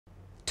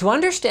To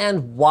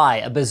understand why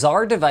a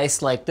bizarre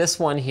device like this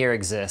one here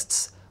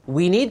exists,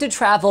 we need to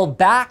travel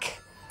back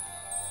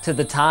to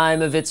the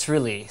time of its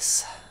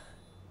release.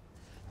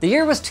 The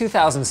year was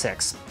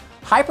 2006.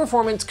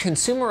 High-performance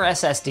consumer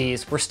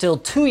SSDs were still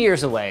 2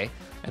 years away,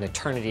 an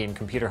eternity in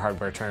computer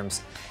hardware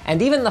terms,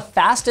 and even the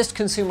fastest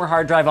consumer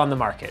hard drive on the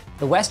market,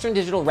 the Western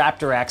Digital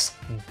Raptor X,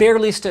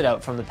 barely stood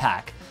out from the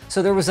pack,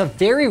 so there was a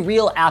very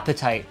real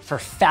appetite for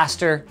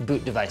faster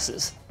boot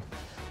devices.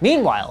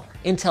 Meanwhile,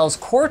 Intel's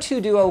Core 2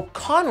 Duo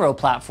Conroe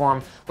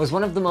platform was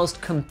one of the most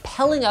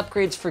compelling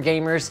upgrades for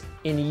gamers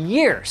in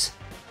years,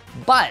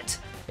 but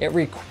it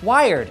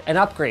required an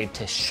upgrade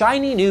to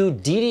shiny new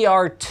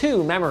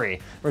DDR2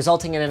 memory,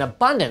 resulting in an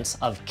abundance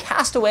of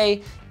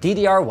castaway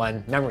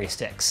DDR1 memory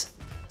sticks.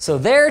 So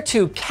there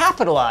to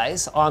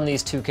capitalize on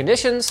these two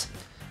conditions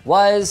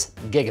was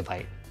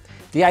Gigabyte.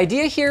 The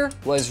idea here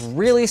was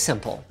really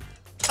simple.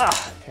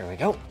 Here we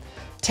go.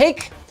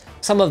 Take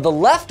some of the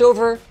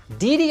leftover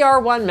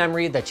DDR1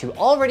 memory that you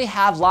already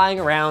have lying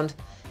around,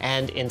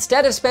 and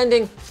instead of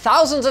spending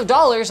thousands of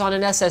dollars on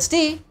an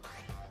SSD,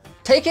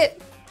 take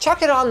it,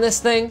 chuck it on this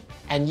thing,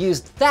 and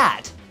use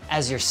that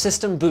as your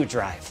system boot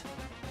drive.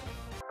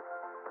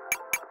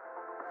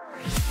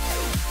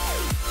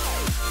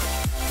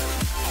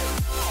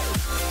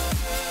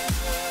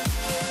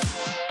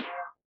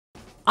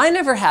 I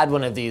never had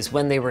one of these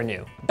when they were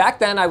new. Back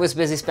then, I was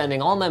busy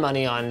spending all my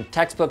money on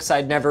textbooks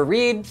I'd never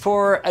read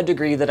for a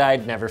degree that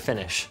I'd never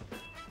finish.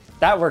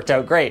 That worked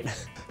out great.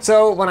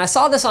 So when I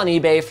saw this on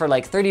eBay for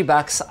like 30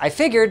 bucks, I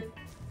figured,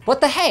 what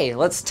the hey,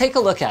 let's take a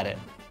look at it.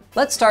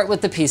 Let's start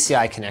with the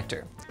PCI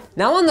connector.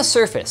 Now on the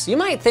surface, you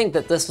might think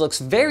that this looks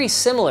very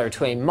similar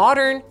to a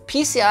modern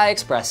PCI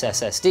Express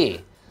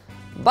SSD,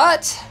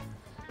 but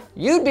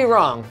you'd be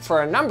wrong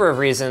for a number of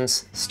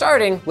reasons,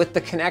 starting with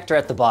the connector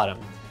at the bottom.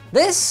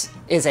 This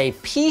is a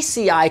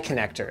PCI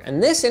connector,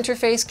 and this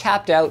interface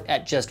capped out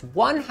at just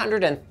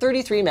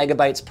 133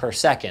 megabytes per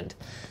second.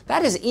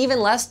 That is even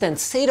less than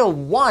SATA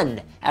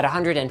 1 at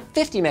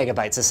 150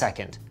 megabytes a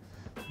second.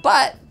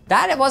 But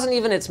that wasn't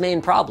even its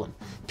main problem.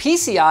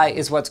 PCI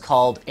is what's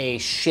called a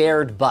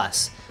shared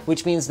bus,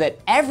 which means that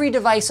every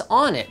device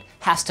on it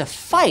has to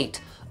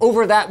fight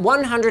over that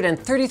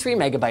 133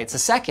 megabytes a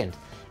second.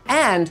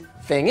 And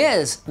thing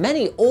is,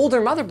 many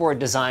older motherboard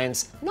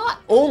designs not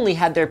only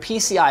had their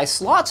PCI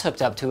slots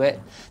hooked up to it,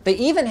 they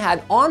even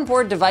had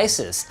onboard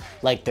devices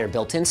like their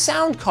built-in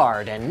sound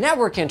card and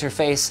network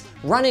interface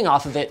running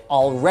off of it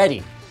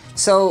already.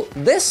 So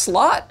this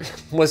slot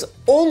was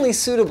only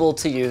suitable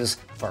to use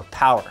for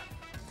power.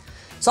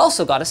 It's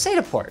also got a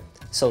SATA port,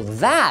 so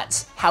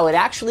that's how it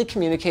actually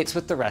communicates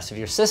with the rest of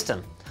your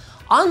system.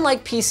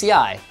 Unlike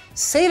PCI,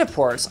 SATA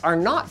ports are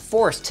not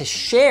forced to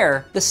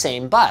share the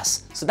same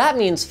bus. So that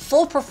means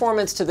full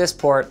performance to this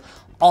port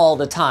all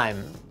the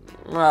time.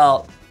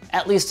 Well,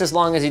 at least as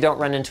long as you don't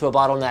run into a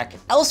bottleneck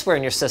elsewhere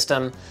in your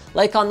system,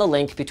 like on the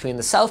link between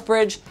the South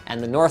Bridge and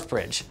the North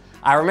Bridge.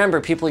 I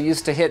remember people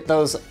used to hit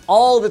those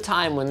all the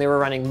time when they were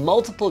running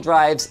multiple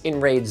drives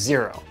in RAID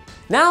 0.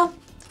 Now,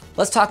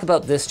 let's talk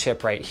about this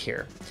chip right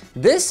here.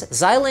 This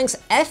Xilinx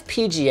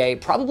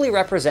FPGA probably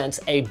represents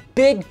a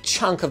big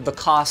chunk of the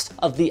cost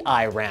of the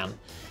iRAM.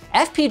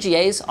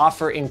 FPGAs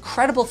offer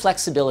incredible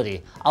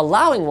flexibility,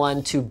 allowing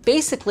one to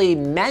basically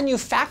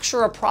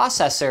manufacture a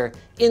processor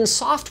in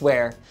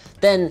software,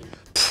 then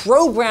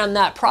program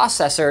that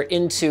processor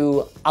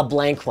into a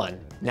blank one.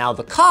 Now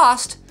the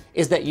cost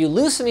is that you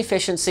lose some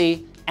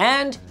efficiency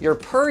and your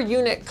per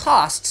unit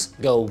costs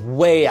go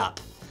way up.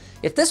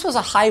 If this was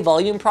a high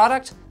volume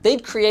product,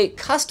 they'd create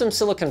custom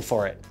silicon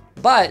for it.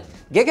 But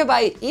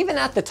Gigabyte, even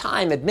at the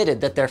time, admitted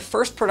that their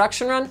first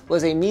production run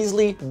was a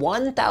measly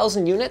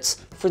 1,000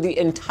 units for the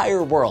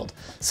entire world.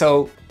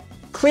 So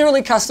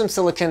clearly custom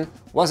silicon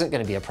wasn't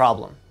going to be a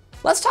problem.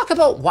 Let's talk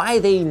about why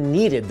they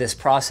needed this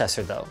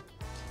processor though.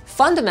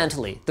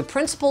 Fundamentally, the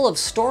principle of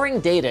storing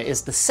data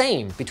is the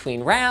same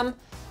between RAM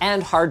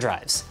and hard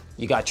drives.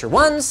 You got your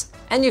ones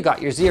and you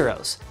got your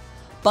zeros.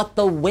 But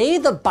the way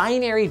the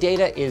binary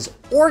data is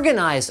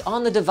organized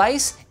on the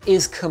device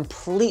is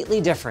completely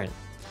different.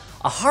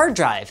 A hard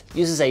drive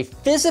uses a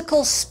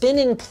physical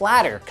spinning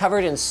platter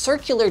covered in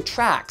circular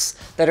tracks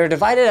that are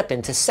divided up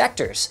into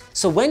sectors.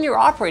 So when your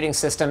operating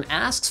system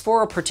asks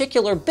for a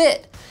particular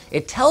bit,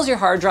 it tells your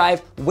hard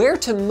drive where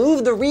to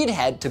move the read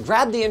head to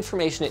grab the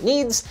information it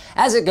needs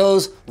as it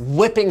goes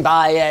whipping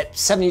by at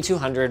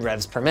 7,200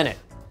 revs per minute.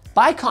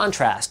 By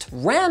contrast,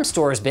 RAM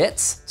stores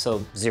bits,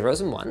 so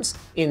zeros and ones,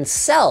 in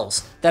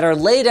cells that are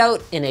laid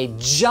out in a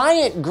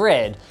giant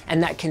grid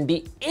and that can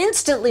be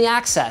instantly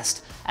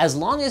accessed as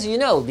long as you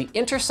know the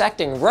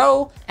intersecting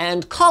row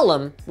and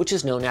column, which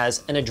is known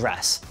as an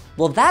address.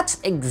 Well, that's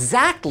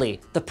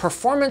exactly the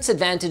performance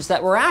advantage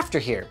that we're after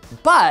here.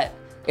 But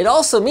it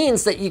also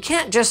means that you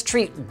can't just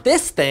treat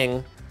this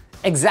thing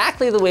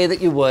exactly the way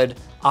that you would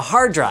a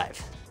hard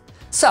drive.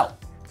 So,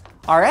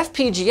 our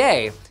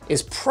FPGA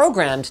is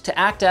programmed to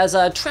act as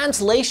a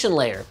translation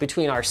layer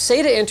between our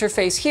SATA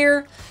interface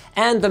here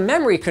and the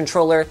memory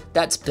controller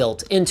that's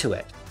built into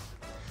it.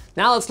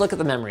 Now let's look at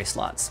the memory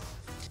slots.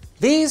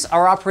 These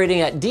are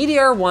operating at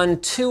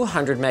DDR1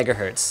 200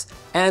 megahertz.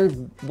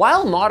 And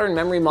while modern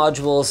memory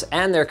modules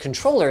and their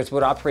controllers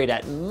would operate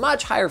at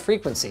much higher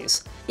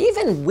frequencies,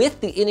 even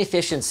with the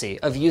inefficiency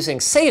of using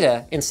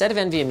SATA instead of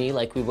NVMe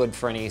like we would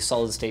for any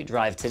solid-state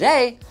drive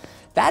today,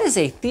 that is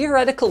a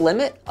theoretical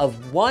limit of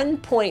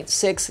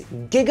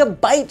 1.6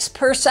 gigabytes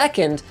per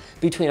second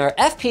between our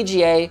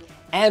FPGA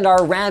and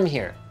our RAM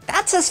here.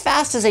 That's as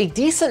fast as a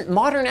decent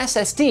modern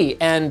SSD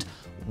and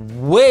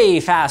way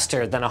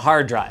faster than a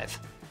hard drive.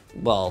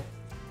 Well,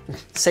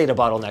 SATA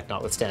bottleneck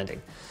notwithstanding.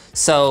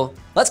 So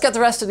let's get the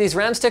rest of these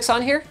RAM sticks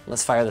on here.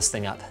 Let's fire this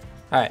thing up.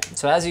 All right,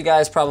 so as you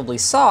guys probably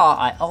saw,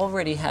 I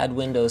already had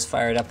Windows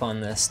fired up on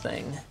this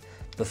thing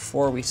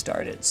before we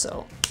started.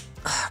 So,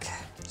 okay,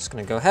 just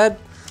gonna go ahead,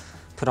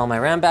 put all my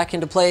RAM back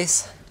into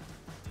place.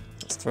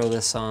 Let's throw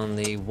this on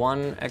the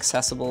one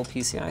accessible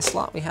PCI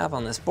slot we have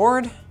on this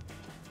board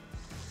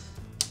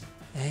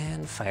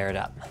and fire it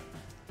up.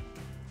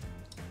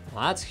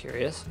 Well, that's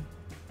curious.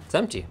 It's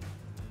empty.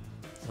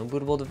 No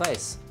bootable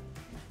device.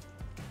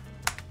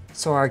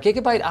 So our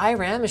Gigabyte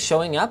iRAM is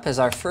showing up as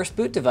our first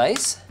boot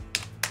device,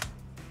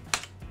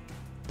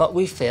 but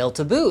we failed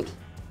to boot.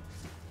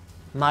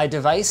 My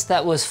device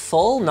that was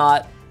full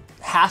not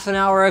half an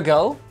hour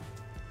ago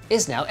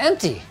is now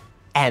empty.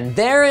 And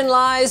therein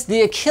lies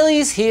the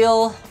Achilles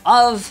heel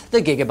of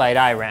the Gigabyte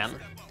iRAM.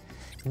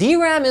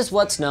 DRAM is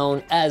what's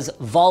known as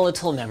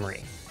volatile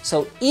memory.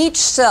 So each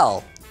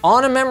cell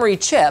on a memory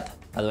chip,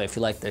 by the way, if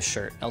you like this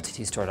shirt,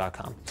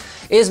 lttstore.com,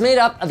 is made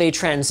up of a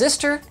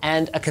transistor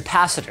and a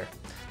capacitor.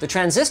 The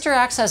transistor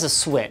acts as a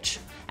switch,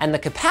 and the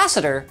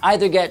capacitor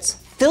either gets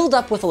filled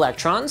up with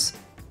electrons,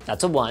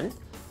 that's a 1,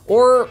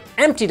 or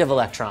emptied of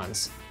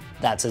electrons,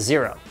 that's a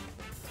 0.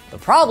 The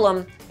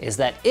problem is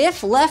that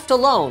if left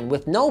alone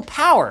with no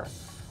power,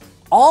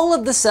 all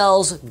of the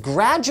cells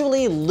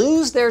gradually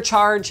lose their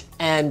charge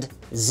and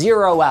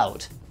zero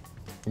out.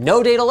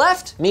 No data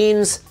left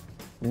means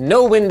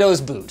no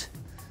Windows boot.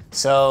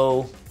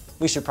 So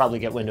we should probably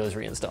get Windows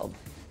reinstalled.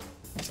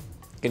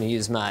 Gonna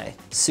use my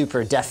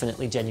super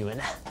definitely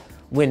genuine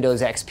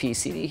Windows XP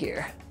CD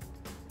here.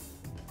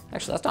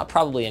 Actually, that's not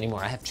probably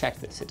anymore. I have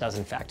checked this. It does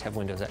in fact have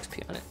Windows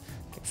XP on it.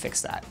 I can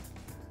fix that.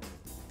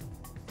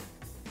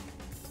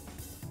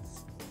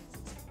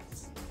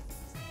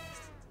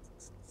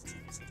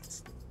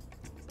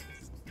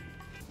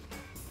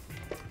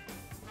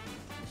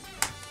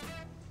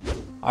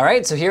 All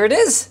right, so here it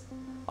is.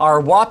 Our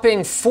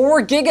whopping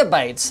 4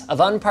 gigabytes of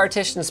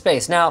unpartitioned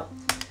space. Now,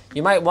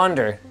 you might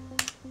wonder,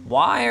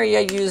 why are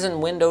you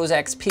using Windows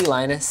XP,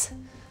 Linus?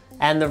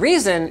 And the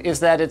reason is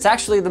that it's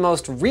actually the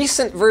most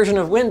recent version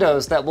of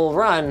Windows that will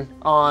run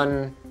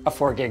on a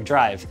 4 gig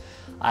drive.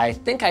 I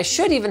think I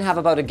should even have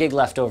about a gig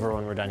left over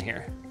when we're done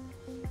here.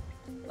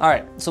 All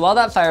right, so while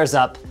that fires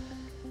up,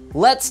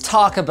 let's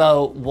talk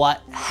about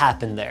what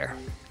happened there.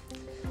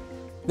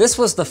 This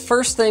was the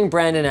first thing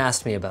Brandon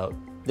asked me about.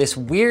 This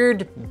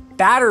weird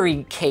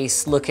battery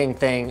case looking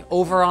thing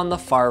over on the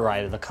far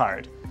right of the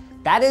card.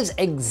 That is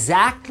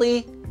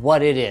exactly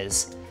what it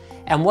is.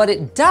 And what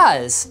it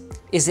does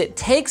is it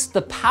takes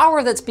the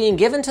power that's being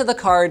given to the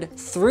card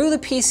through the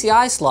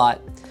PCI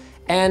slot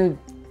and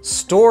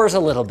stores a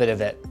little bit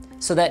of it,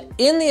 so that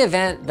in the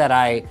event that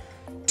I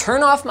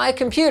turn off my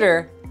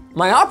computer,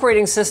 my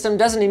operating system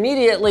doesn't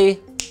immediately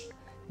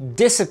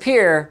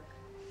disappear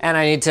and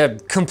I need to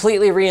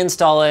completely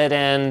reinstall it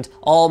and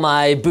all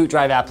my boot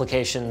drive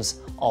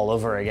applications all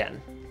over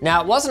again.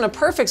 Now, it wasn't a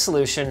perfect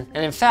solution,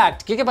 and in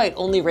fact, Gigabyte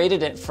only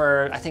rated it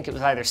for, I think it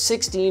was either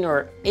 16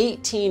 or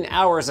 18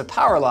 hours of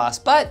power loss,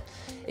 but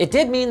it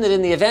did mean that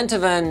in the event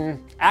of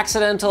an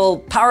accidental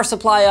power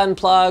supply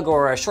unplug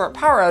or a short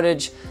power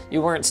outage,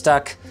 you weren't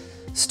stuck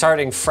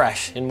starting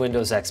fresh in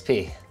Windows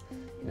XP.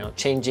 You know,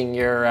 changing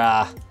your,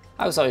 I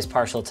was always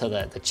partial to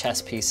the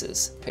chess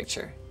pieces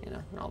picture, you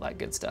know, and all that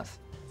good stuff.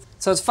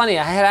 So it's funny,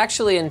 I had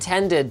actually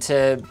intended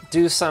to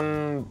do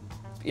some,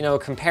 you know,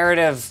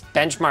 comparative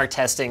benchmark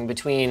testing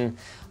between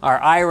our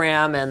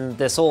iRAM and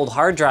this old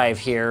hard drive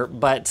here,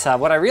 but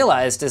what I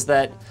realized is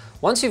that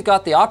once you've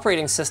got the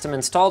operating system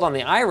installed on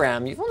the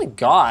iRAM, you've only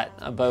got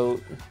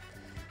about,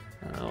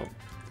 I don't know,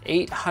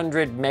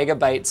 800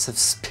 megabytes of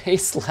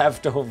space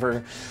left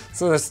over.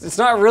 So it's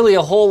not really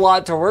a whole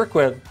lot to work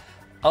with.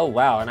 Oh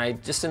wow, and I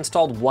just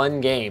installed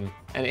one game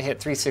and it hit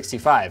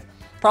 365.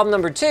 Problem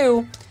number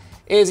 2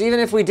 is even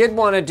if we did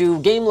want to do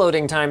game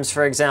loading times,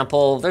 for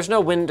example, there's no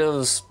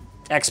Windows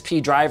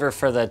XP driver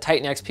for the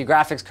Titan XP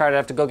graphics card. I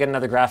have to go get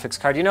another graphics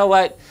card. You know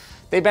what?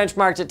 They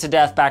benchmarked it to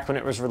death back when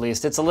it was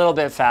released. It's a little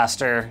bit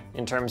faster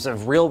in terms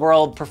of real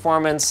world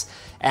performance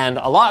and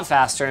a lot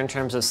faster in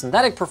terms of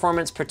synthetic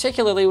performance,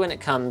 particularly when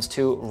it comes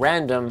to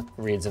random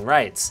reads and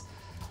writes.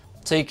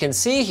 So you can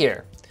see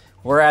here,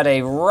 we're at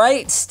a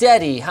right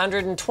steady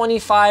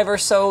 125 or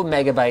so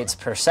megabytes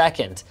per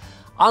second.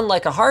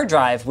 Unlike a hard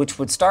drive, which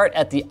would start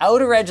at the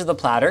outer edge of the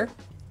platter,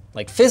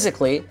 like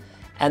physically,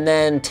 and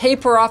then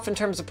taper off in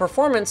terms of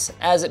performance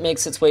as it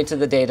makes its way to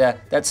the data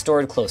that's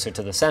stored closer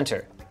to the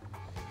center.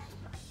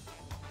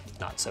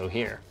 Not so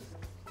here.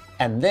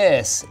 And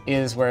this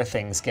is where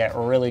things get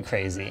really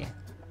crazy.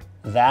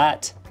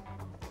 That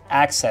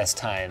access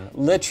time,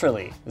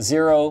 literally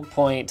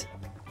 0.0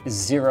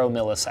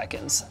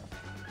 milliseconds.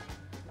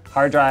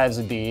 Hard drives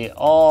would be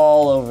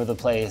all over the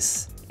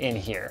place in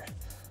here.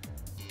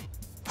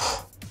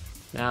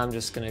 Now I'm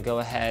just gonna go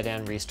ahead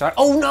and restart.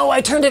 Oh no,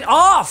 I turned it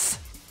off!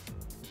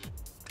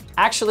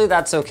 Actually,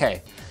 that's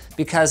okay,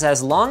 because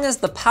as long as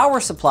the power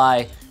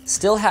supply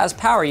still has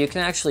power, you can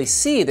actually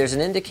see there's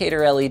an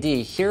indicator LED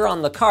here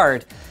on the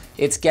card.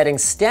 It's getting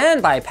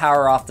standby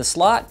power off the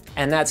slot,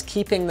 and that's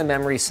keeping the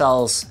memory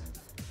cells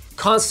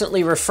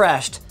constantly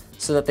refreshed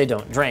so that they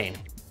don't drain.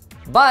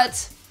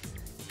 But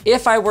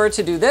if I were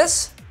to do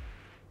this,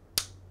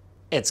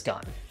 it's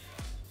gone.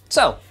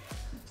 So,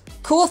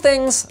 cool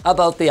things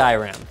about the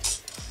iRAM.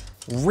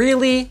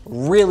 Really,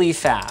 really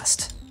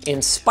fast,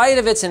 in spite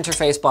of its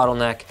interface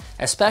bottleneck,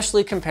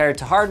 especially compared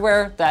to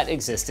hardware that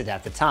existed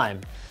at the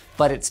time.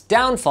 But its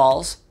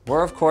downfalls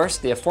were, of course,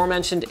 the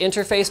aforementioned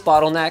interface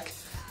bottleneck,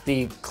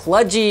 the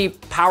kludgy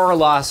power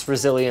loss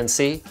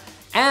resiliency,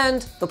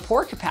 and the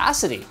poor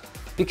capacity.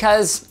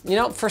 Because, you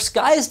know, for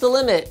sky's the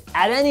limit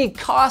at any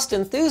cost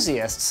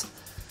enthusiasts,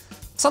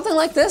 something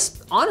like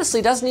this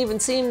honestly doesn't even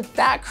seem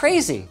that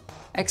crazy,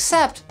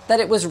 except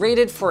that it was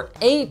rated for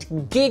 8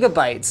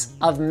 gigabytes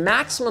of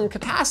maximum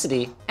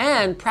capacity,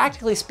 and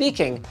practically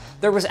speaking,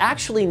 there was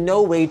actually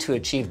no way to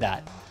achieve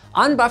that.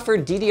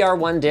 Unbuffered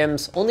DDR1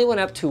 DIMMs only went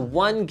up to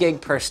 1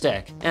 gig per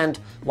stick, and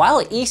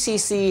while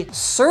ECC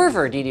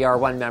server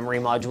DDR1 memory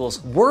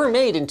modules were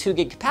made in 2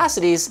 gig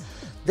capacities,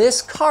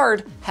 this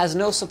card has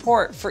no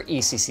support for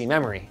ECC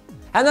memory.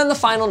 And then the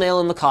final nail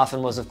in the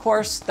coffin was, of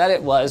course, that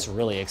it was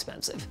really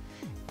expensive.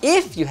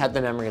 If you had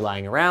the memory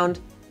lying around,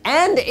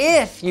 and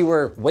if you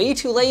were way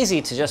too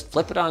lazy to just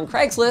flip it on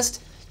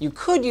Craigslist, you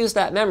could use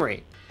that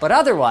memory. But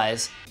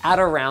otherwise, at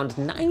around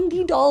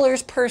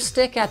 $90 per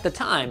stick at the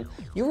time,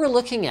 you were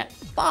looking at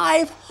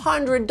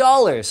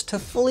 $500 to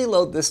fully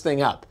load this thing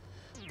up.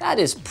 That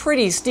is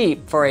pretty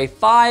steep for a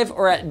 5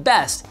 or at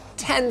best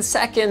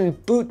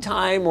 10-second boot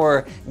time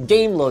or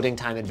game loading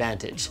time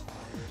advantage.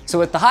 So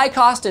with the high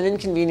cost and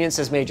inconvenience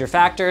as major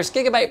factors,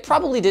 Gigabyte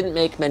probably didn't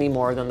make many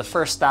more than the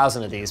first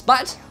 1,000 of these,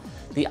 but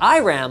the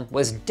iRAM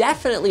was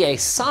definitely a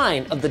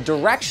sign of the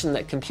direction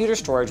that computer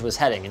storage was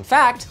heading. In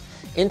fact,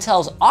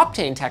 Intel's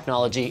Optane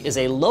technology is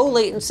a low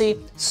latency,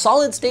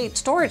 solid state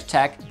storage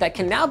tech that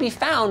can now be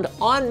found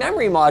on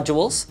memory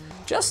modules,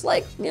 just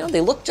like,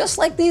 they look just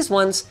like these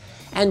ones,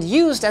 and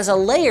used as a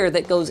layer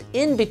that goes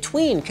in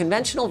between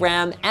conventional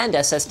RAM and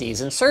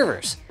SSDs and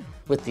servers,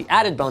 with the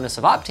added bonus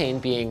of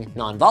Optane being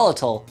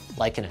non-volatile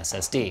like an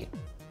SSD.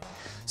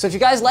 So if you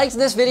guys liked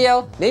this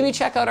video, maybe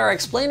check out our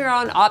explainer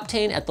on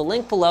Optane at the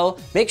link below.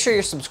 Make sure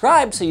you're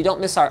subscribed so you don't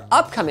miss our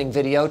upcoming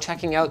video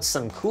checking out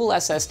some cool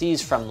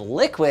SSDs from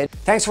Liquid.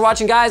 Thanks for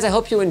watching, guys. I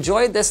hope you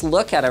enjoyed this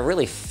look at a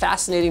really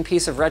fascinating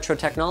piece of retro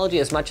technology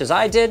as much as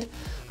I did.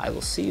 I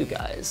will see you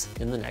guys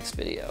in the next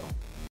video.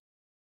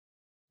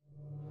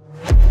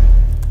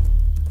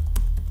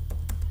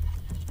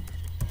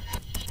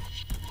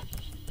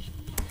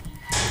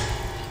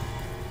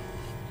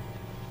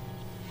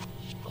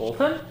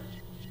 Colton?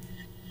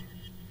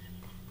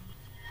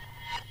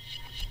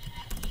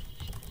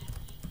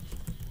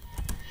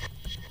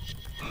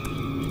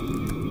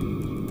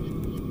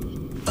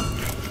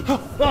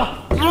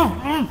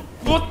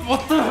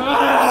 What the hell?